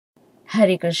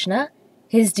Hare Krishna,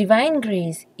 His Divine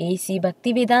Grace A.C.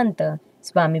 Bhaktivedanta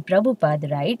Swami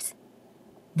Prabhupada writes,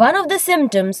 one of the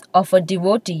symptoms of a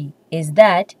devotee is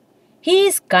that he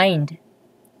is kind.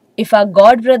 If our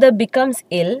god brother becomes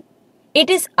ill, it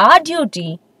is our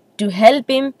duty to help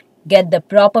him get the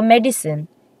proper medicine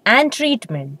and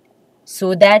treatment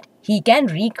so that he can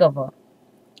recover.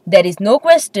 There is no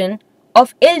question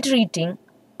of ill-treating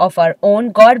of our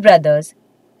own god brothers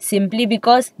simply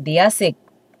because they are sick.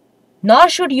 Nor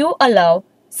should you allow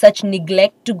such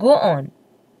neglect to go on.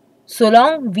 So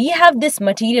long we have this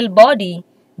material body,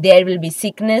 there will be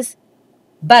sickness,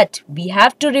 but we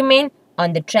have to remain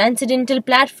on the transcendental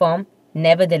platform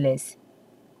nevertheless.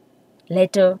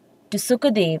 Letter to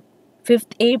Sukadev,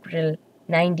 5th April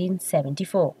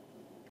 1974.